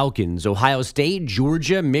the Falcons. Ohio State,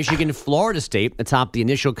 Georgia, Michigan, Florida State atop the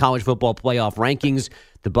initial college football playoff rankings.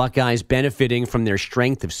 The Buckeyes benefiting from their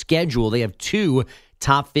strength of schedule. They have 2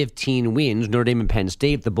 top 15 wins, Notre Dame and Penn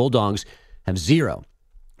State. The Bulldogs have 0.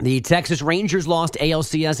 The Texas Rangers lost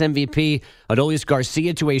ALCS MVP Adolis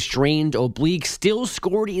Garcia to a strained oblique, still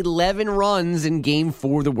scored 11 runs in Game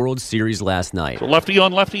 4 of the World Series last night. So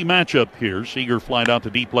lefty-on-lefty matchup here. Seager flying out to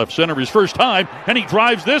deep left center his first time, and he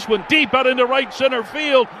drives this one deep out into right center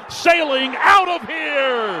field, sailing out of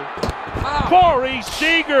here. Corey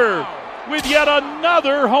Seager with yet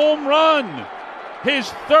another home run. His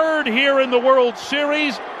 3rd here in the World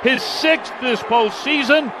Series, his 6th this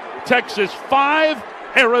postseason. Texas 5,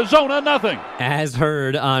 Arizona, nothing. As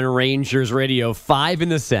heard on Rangers radio, 5 in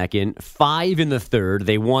the second, 5 in the third.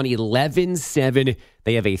 They won 11-7.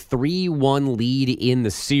 They have a 3-1 lead in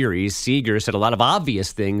the series. Seager said a lot of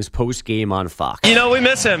obvious things post-game on Fox. We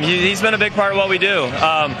miss him. He's been a big part of what we do.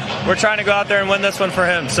 We're trying to go out there and win this one for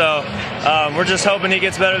him. So we're just hoping he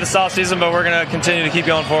gets better this offseason, but we're going to continue to keep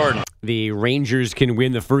going forward. The Rangers can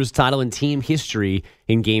win the first title in team history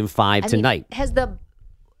in Game 5 tonight. Has the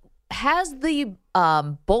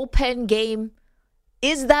bullpen game,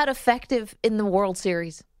 is that effective in the World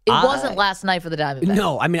Series? It wasn't last night for the Diamondbacks.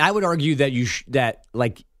 No, I would argue that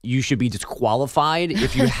you should be disqualified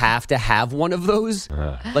if you have to have one of those.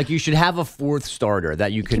 You should have a 4th starter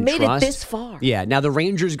that you can trust. Made it this far. Yeah. Now the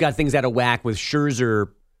Rangers got things out of whack with Scherzer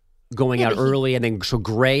going out early, and then so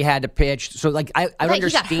Gray had to pitch. So I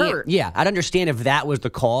understand. He got hurt. Yeah, I'd understand if that was the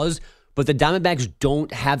cause. But the Diamondbacks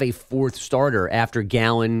don't have a 4th starter after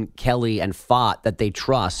Gallen, Kelly, and Fott that they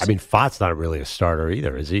trust. Fott's not really a starter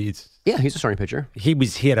either, is he? Yeah, he's a starting pitcher. He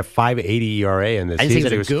had a 5.80 ERA in this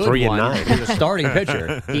season. He was 3-9. He was a starting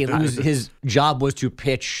pitcher. His job was to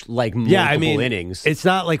pitch multiple innings. It's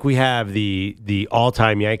not like we have the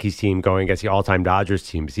all-time Yankees team going against the all-time Dodgers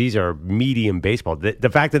teams. These are medium baseball. The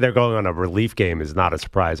fact that they're going on a relief game is not a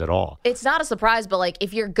surprise at all. It's not a surprise, but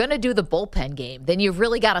if you're going to do the bullpen game, then you've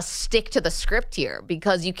really got to stick to the script here,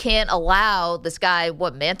 because you can't allow this guy,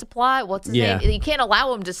 Mantiply? What's his name? You can't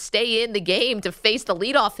allow him to stay in the game to face the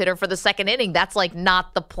leadoff hitter for the second inning. That's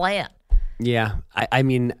not the plan. Yeah. I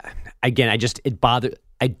mean, again, I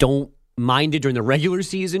don't mind it during the regular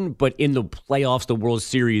season, but in the playoffs, the World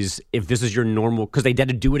Series, if this is your normal, because they had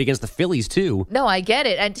to do it against the Phillies too. No, I get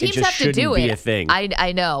it. And teams have to do it. Be a thing.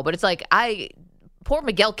 I know, but it's like, poor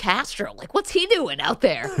Miguel Castro. Like, what's he doing out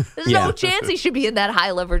there? There's no chance he should be in that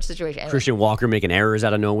high leverage situation. Anyway. Christian Walker making errors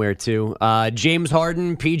out of nowhere, too. James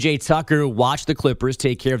Harden, PJ Tucker watched the Clippers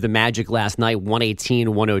take care of the Magic last night,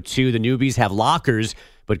 118-102. The newbies have lockers,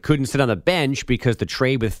 but couldn't sit on the bench because the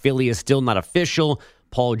trade with Philly is still not official.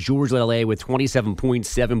 Paul George led LA with 27 points,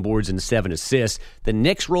 7 boards, and 7 assists. The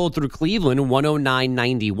Knicks rolled through Cleveland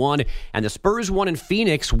 109-91, and the Spurs won in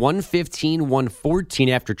Phoenix 115-114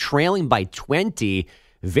 after trailing by 20.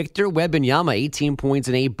 Victor Wembanyama, 18 points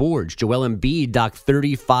and 8 boards. Joel Embiid docked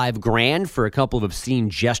 $35,000 for a couple of obscene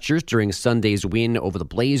gestures during Sunday's win over the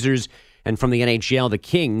Blazers. And from the NHL, the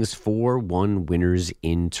Kings 4-1 winners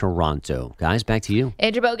in Toronto. Guys, back to you.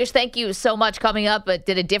 Andrew Bogusch, thank you so much. Coming up,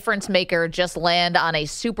 did a difference maker just land on a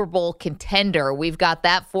Super Bowl contender? We've got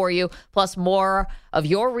that for you, plus more of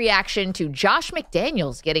your reaction to Josh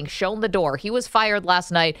McDaniels getting shown the door. He was fired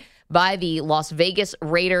last night by the Las Vegas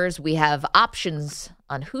Raiders. We have options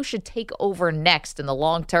on who should take over next in the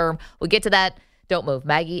long term. We'll get to that. Don't move.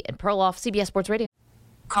 Maggie and Perloff, CBS Sports Radio.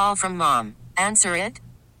 Call from mom. Answer it.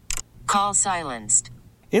 Call silenced.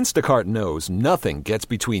 Instacart knows nothing gets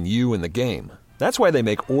between you and the game. That's why they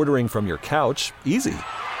make ordering from your couch easy.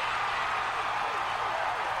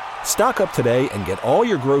 Stock up today and get all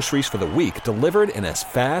your groceries for the week delivered in as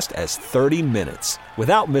fast as 30 minutes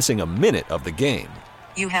without missing a minute of the game.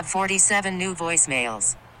 You have 47 new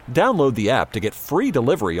voicemails. Download the app to get free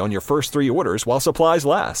delivery on your first 3 orders while supplies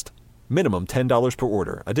last. Minimum $10 per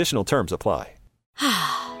order. Additional terms apply.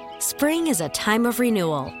 Spring is a time of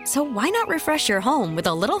renewal, so why not refresh your home with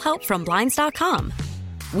a little help from Blinds.com?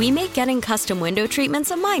 We make getting custom window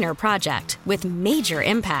treatments a minor project with major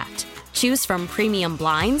impact. Choose from premium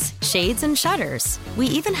blinds, shades, and shutters. We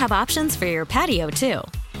even have options for your patio, too.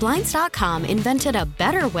 Blinds.com invented a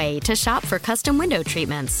better way to shop for custom window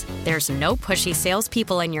treatments. There's no pushy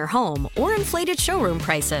salespeople in your home or inflated showroom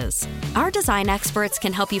prices. Our design experts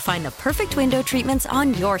can help you find the perfect window treatments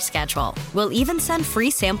on your schedule. We'll even send free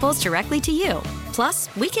samples directly to you.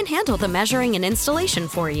 Plus, we can handle the measuring and installation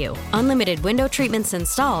for you. Unlimited window treatments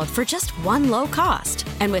installed for just one low cost.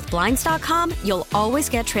 And with Blinds.com, you'll always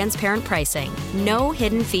get transparent pricing. No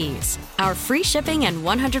hidden fees. Our free shipping and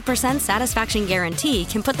 100% satisfaction guarantee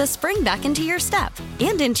can put the spring back into your step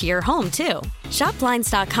and into your home, too. Shop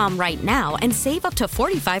Blinds.com right now and save up to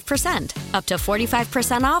 45%. Up to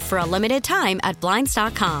 45% off for a limited time at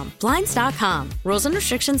Blinds.com. Blinds.com. Rules and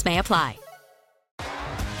restrictions may apply.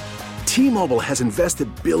 T-Mobile has invested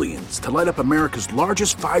billions to light up America's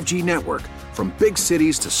largest 5G network, from big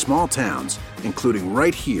cities to small towns, including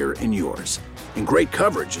right here in yours. And great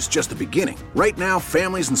coverage is just the beginning. Right now,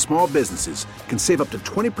 families and small businesses can save up to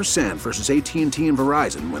 20% versus AT&T and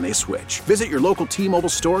Verizon when they switch. Visit your local T-Mobile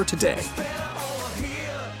store today.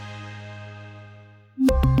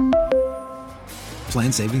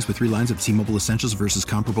 Plan savings with 3 lines of T-Mobile Essentials versus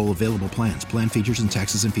comparable available plans. Plan features and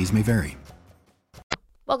taxes and fees may vary.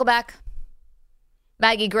 Welcome back.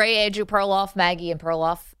 Maggie Gray, Andrew Perloff, Maggie and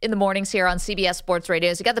Perloff in the mornings here on CBS Sports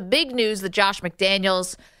Radio. So you got the big news that Josh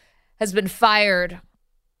McDaniels has been fired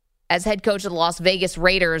as head coach of the Las Vegas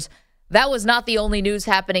Raiders. That was not the only news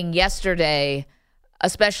happening yesterday,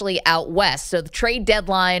 especially out west. So the trade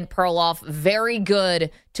deadline, Perloff, very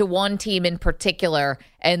good to one team in particular,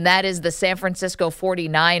 and that is the San Francisco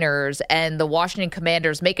 49ers. And the Washington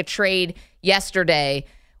Commanders make a trade yesterday.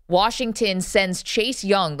 Washington sends Chase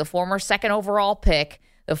Young, the former second overall pick,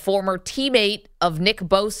 the former teammate of Nick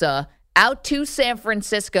Bosa, out to San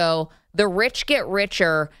Francisco. The rich get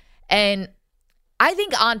richer. And I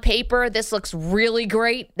think on paper, this looks really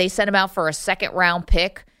great. They sent him out for a second-round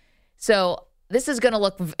pick. So this is going to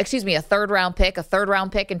look, a third-round pick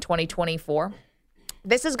in 2024.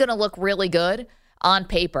 This is going to look really good on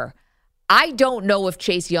paper. I don't know if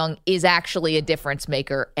Chase Young is actually a difference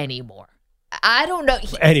maker anymore. I don't know.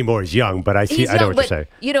 Anymore is young, but I know what you're saying.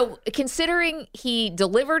 You know, considering he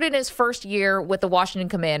delivered in his first year with the Washington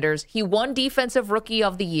Commanders, he won Defensive Rookie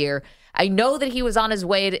of the Year. I know that he was on his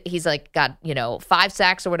way he's got 5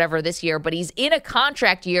 sacks or whatever this year, but he's in a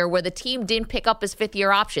contract year where the team didn't pick up his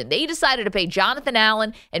 5th-year option. They decided to pay Jonathan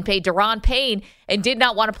Allen and pay Daron Payne and did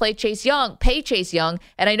not want to pay Chase Young.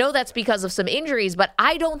 And I know that's because of some injuries, but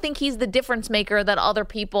I don't think he's the difference maker that other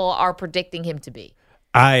people are predicting him to be.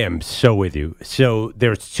 I am so with you. So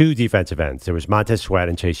there's 2 defensive ends. There was Montez Sweat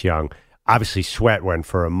and Chase Young. Obviously, Sweat went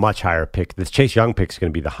for a much higher pick. This Chase Young pick is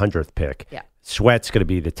going to be the 100th pick. Yeah. Sweat's going to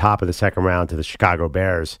be the top of the second round to the Chicago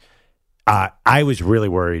Bears. I was really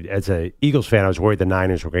worried as a Eagles fan. I was worried the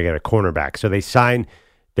Niners were going to get a cornerback. So they sign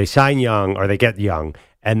Young, or they get Young,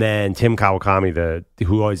 and then Tim Kawakami,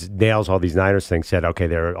 who always nails all these Niners things, said, okay,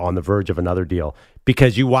 they're on the verge of another deal.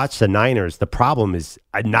 Because you watch the Niners, the problem is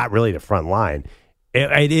not really the front line.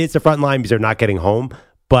 It is the front line because they're not getting home,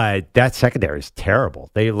 but that secondary is terrible.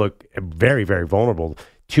 They look very, very vulnerable.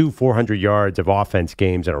 2 400 yards of offense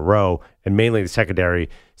games in a row, and mainly the secondary.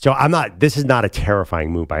 So this is not a terrifying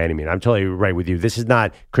move by any means. I'm totally right with you. This is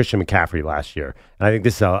not Christian McCaffrey last year. And I think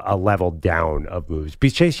this is a level down of moves.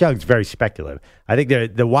 Because Chase Young's very speculative. I think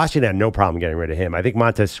the Washington had no problem getting rid of him. I think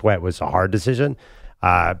Montez Sweat was a hard decision.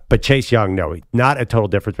 But Chase Young, no, not a total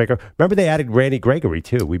difference maker. Remember, they added Randy Gregory,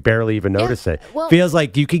 too. We barely even noticed it. Well, feels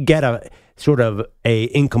like you could get a sort of a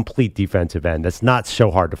incomplete defensive end that's not so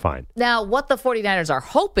hard to find. Now, what the 49ers are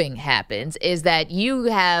hoping happens is that you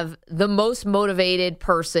have the most motivated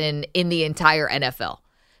person in the entire NFL,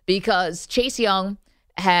 because Chase Young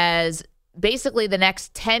has basically the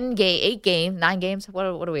next 9 games. Where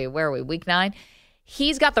are we? Week 9.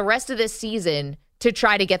 He's got the rest of this season to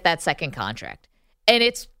try to get that second contract.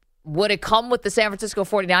 And would it come with the San Francisco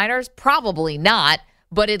 49ers? Probably not.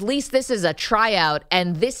 But at least this is a tryout,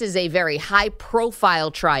 and this is a very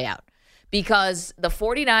high-profile tryout. Because the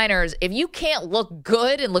 49ers, if you can't look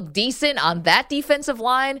good and look decent on that defensive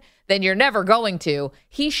line, then you're never going to.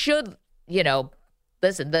 He should,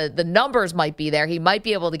 listen, the numbers might be there. He might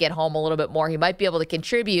be able to get home a little bit more. He might be able to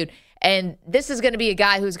contribute. And this is going to be a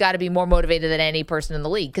guy who's got to be more motivated than any person in the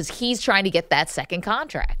league because he's trying to get that second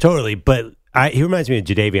contract. Totally, but he reminds me of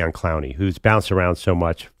Jadeveon Clowney, who's bounced around so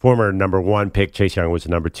much. Former number 1 pick, Chase Young was the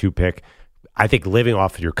number 2 pick. I think living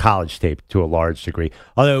off of your college tape to a large degree.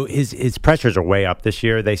 Although his pressures are way up this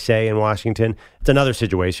year, they say, in Washington. It's another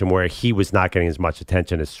situation where he was not getting as much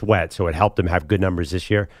attention as Sweat, so it helped him have good numbers this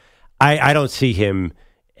year. I don't see him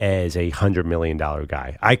as a $100 million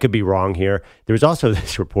guy. I could be wrong here. There was also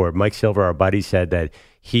this report. Mike Silver, our buddy, said that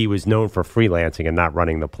he was known for freelancing and not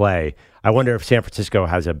running the play. I wonder if San Francisco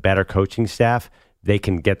has a better coaching staff. They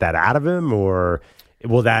can get that out of him, or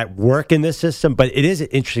will that work in this system? But it is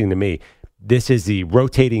interesting to me. This is the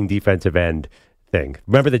rotating defensive end thing.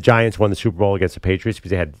 Remember the Giants won the Super Bowl against the Patriots because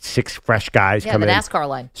they had 6 fresh guys come in? Yeah, the NASCAR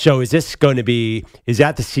line. So is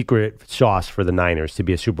that the secret sauce for the Niners to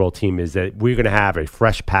be a Super Bowl team, is that we're going to have a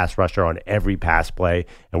fresh pass rusher on every pass play,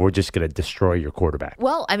 and we're just going to destroy your quarterback?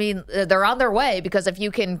 Well, I mean, they're on their way, because if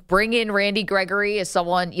you can bring in Randy Gregory as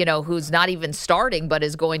someone, who's not even starting but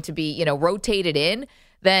is going to be, rotated in,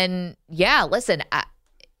 then, yeah, listen,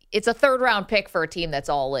 it's a third-round pick for a team that's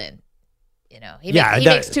all in. He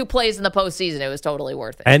makes 2 plays in the postseason. It was totally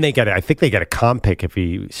worth it. And I think they get a comp pick if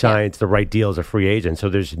he signs the right deal as a free agent. So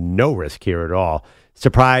there's no risk here at all.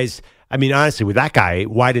 Surprised. I mean, honestly, with that guy,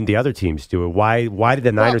 why didn't the other teams do it? Why did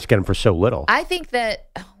the Niners get him for so little? I think that,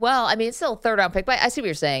 it's still a third-round pick, but I see what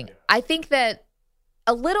you're saying. I think that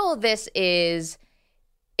a little of this is,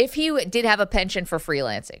 if he did have a penchant for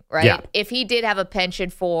freelancing, right? Yeah. If he did have a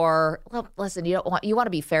penchant for, listen, you want to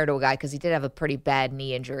be fair to a guy because he did have a pretty bad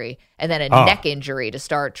knee injury and then a neck injury to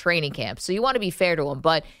start training camp. So you want to be fair to him.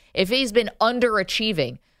 But if he's been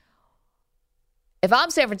underachieving, if I'm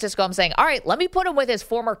San Francisco, I'm saying, all right, let me put him with his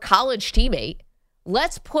former college teammate.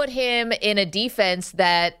 Let's put him in a defense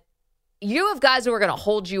that you have guys who are going to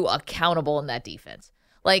hold you accountable in that defense.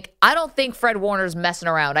 Like, I don't think Fred Warner's messing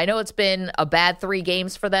around. I know it's been a bad 3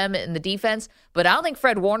 games for them in the defense, but I don't think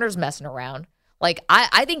Fred Warner's messing around. Like,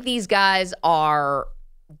 I think these guys are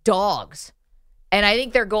dogs, and I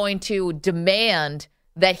think they're going to demand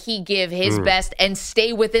that he give his best and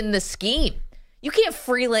stay within the scheme. You can't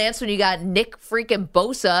freelance when you got Nick freaking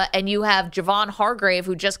Bosa and you have Javon Hargrave,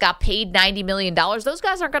 who just got paid $90 million. Those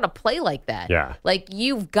guys aren't going to play like that. Yeah. Like,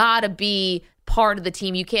 you've got to be part of the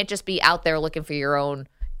team. You can't just be out there looking for your own,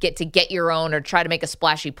 get your own, or try to make a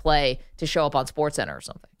splashy play to show up on SportsCenter or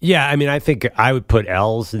something. Yeah, I mean, I think I would put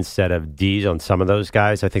L's instead of D's on some of those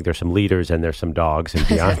guys. I think there's some leaders and there's some dogs in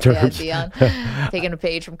Deion terms. Deion, taking a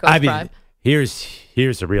page from Coach Prime. Here's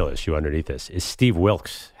the real issue underneath this. Is Steve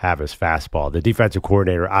Wilkes have his fastball? The defensive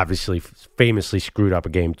coordinator obviously famously screwed up a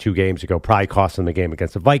game 2 games ago, probably cost them the game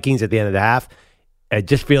against the Vikings at the end of the half. It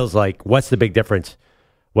just feels like, what's the big difference?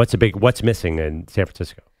 What's missing in San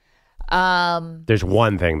Francisco? There's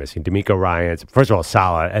one thing missing. D'Amico Ryans. First of all,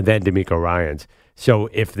 Saleh, and then D'Amico Ryans. So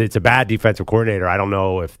if it's a bad defensive coordinator, I don't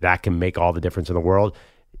know if that can make all the difference in the world.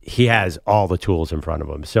 He has all the tools in front of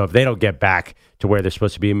him. So if they don't get back to where they're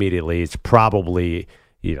supposed to be immediately, it's probably,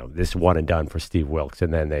 this one and done for Steve Wilkes.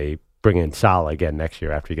 And then they bring in Saleh again next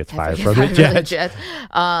year after he gets fired from the Jets.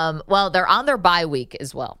 Well, they're on their bye week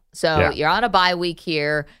as well. So you're on a bye week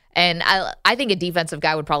here. And I think a defensive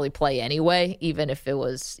guy would probably play anyway, even if they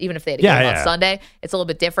had a game on Sunday. It's a little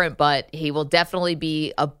bit different, but he will definitely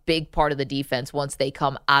be a big part of the defense once they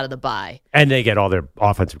come out of the bye. And they get all their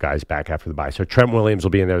offensive guys back after the bye. So Trent Williams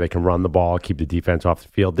will be in there. They can run the ball, keep the defense off the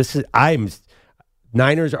field.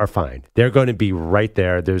 Niners are fine. They're going to be right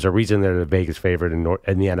there. There's a reason they're the Vegas favorite in the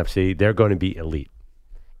NFC. They're going to be elite.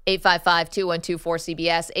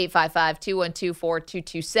 855-212-4CBS,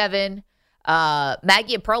 855-212-4227.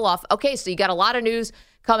 Maggie and Perloff. Okay, so you got a lot of news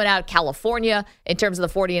coming out of California in terms of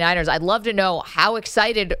the 49ers. I'd love to know how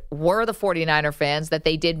excited were the 49er fans that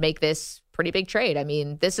they did make this pretty big trade. I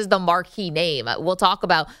mean, this is the marquee name. We'll talk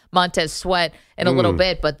about Montez Sweat in a little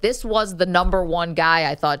bit, but this was the number one guy,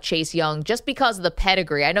 I thought, Chase Young, just because of the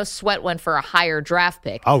pedigree. I know Sweat went for a higher draft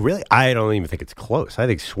pick. Oh, really? I don't even think it's close. I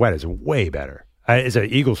think Sweat is way better. As an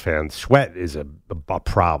Eagles fan, Sweat is a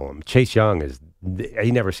problem. Chase Young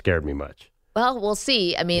he never scared me much. Well, we'll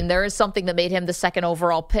see. I mean, there is something that made him the second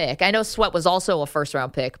overall pick. I know Sweat was also a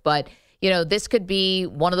first-round pick, but, this could be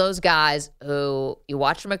one of those guys who you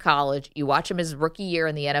watch him at college, you watch him his rookie year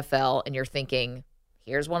in the NFL, and you're thinking,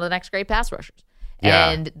 here's one of the next great pass rushers.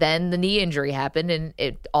 Yeah. And then the knee injury happened, and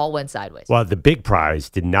it all went sideways. Well, the big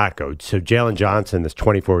prize did not go. So Jalen Johnson, this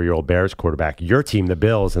 24-year-old Bears quarterback, your team, the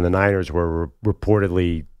Bills, and the Niners were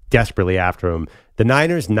reportedly desperately after him. The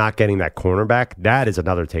Niners not getting that cornerback, that is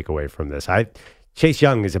another takeaway from this. Chase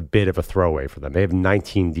Young is a bit of a throwaway for them. They have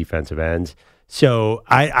 19 defensive ends. So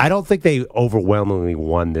I don't think they overwhelmingly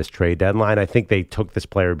won this trade deadline. I think they took this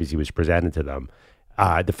player because he was presented to them.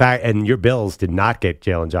 And your Bills did not get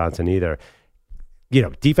Jalen Johnson either.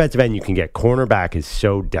 Defensive end you can get. Cornerback is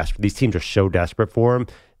so desperate. These teams are so desperate for him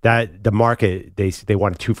that the market, they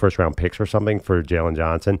wanted 2 first-round picks or something for Jalen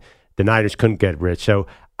Johnson. The Niners couldn't get rich. So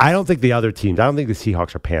I don't think the other teams, I don't think the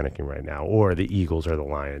Seahawks are panicking right now, or the Eagles or the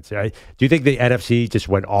Lions. Do you think the NFC just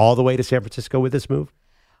went all the way to San Francisco with this move?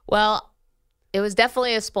 Well, it was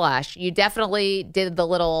definitely a splash. You definitely did the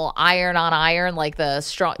little iron on iron, like the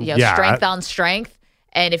strong, strength on strength.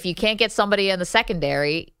 And if you can't get somebody in the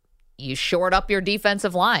secondary, you short up your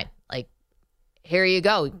defensive line. Like, here you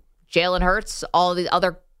go. Jalen Hurts, all the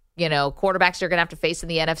other, quarterbacks you're going to have to face in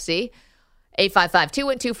the NFC.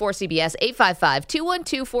 855-212-4CBS,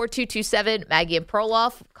 855-212-4227. Maggie and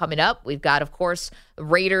Perloff coming up. We've got, of course,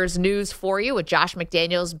 Raiders news for you with Josh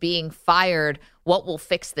McDaniels being fired. What will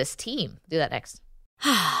fix this team? Do that next.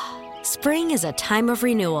 Spring is a time of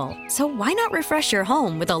renewal, so why not refresh your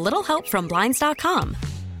home with a little help from Blinds.com?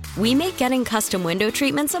 We make getting custom window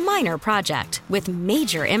treatments a minor project with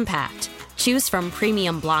major impact. Choose from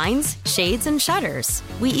premium blinds, shades, and shutters.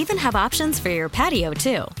 We even have options for your patio,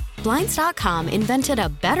 too. Blinds.com invented a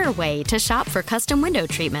better way to shop for custom window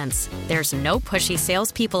treatments. There's no pushy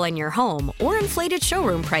salespeople in your home or inflated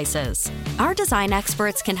showroom prices. Our design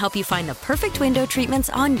experts can help you find the perfect window treatments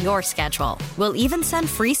on your schedule. We'll even send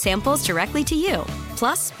free samples directly to you.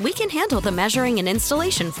 Plus, we can handle the measuring and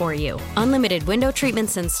installation for you. Unlimited window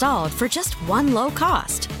treatments installed for just one low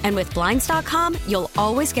cost. And with Blinds.com, you'll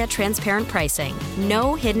always get transparent pricing.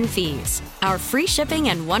 No hidden fees. Our free shipping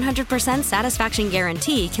and 100% satisfaction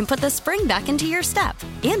guarantee can put the spring back into your step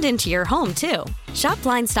and into your home, too. Shop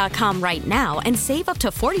Blinds.com right now and save up to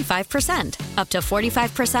 45%. Up to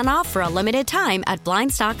 45% off for a limited time at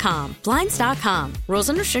Blinds.com. Blinds.com. Rules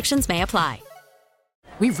and restrictions may apply.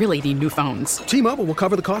 We really need new phones. T-Mobile will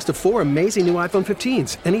cover the cost of 4 amazing new iPhone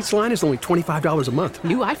 15s, and each line is only $25 a month.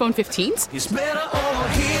 New iPhone 15s? It's better over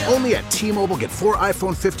here. Only at T-Mobile, get 4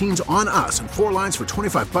 iPhone 15s on us and 4 lines for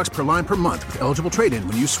 $25 per line per month with eligible trade-in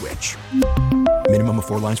when you switch. Minimum of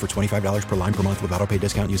 4 lines for $25 per line per month with autopay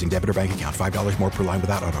discount using debit or bank account. $5 more per line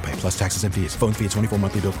without autopay, plus taxes and fees. Phone fee at 24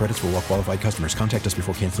 monthly bill credits for well-qualified customers. Contact us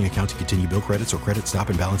before canceling account to continue bill credits or credit stop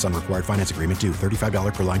and balance on required finance agreement due.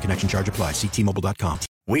 $35 per line connection charge applies. See T-Mobile.com.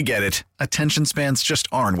 We get it. Attention spans just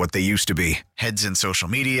aren't what they used to be. Heads in social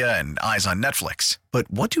media and eyes on Netflix.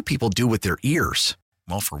 But what do people do with their ears?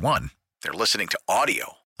 Well, for one, they're listening to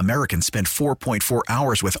audio. Americans spend 4.4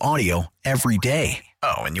 hours with audio every day.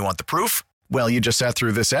 Oh, and you want the proof? Well, you just sat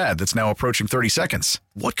through this ad that's now approaching 30 seconds.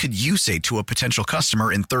 What could you say to a potential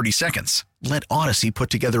customer in 30 seconds? Let Odyssey put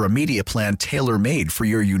together a media plan tailor-made for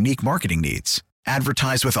your unique marketing needs.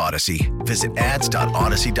 Advertise with Odyssey. Visit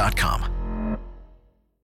ads.odyssey.com.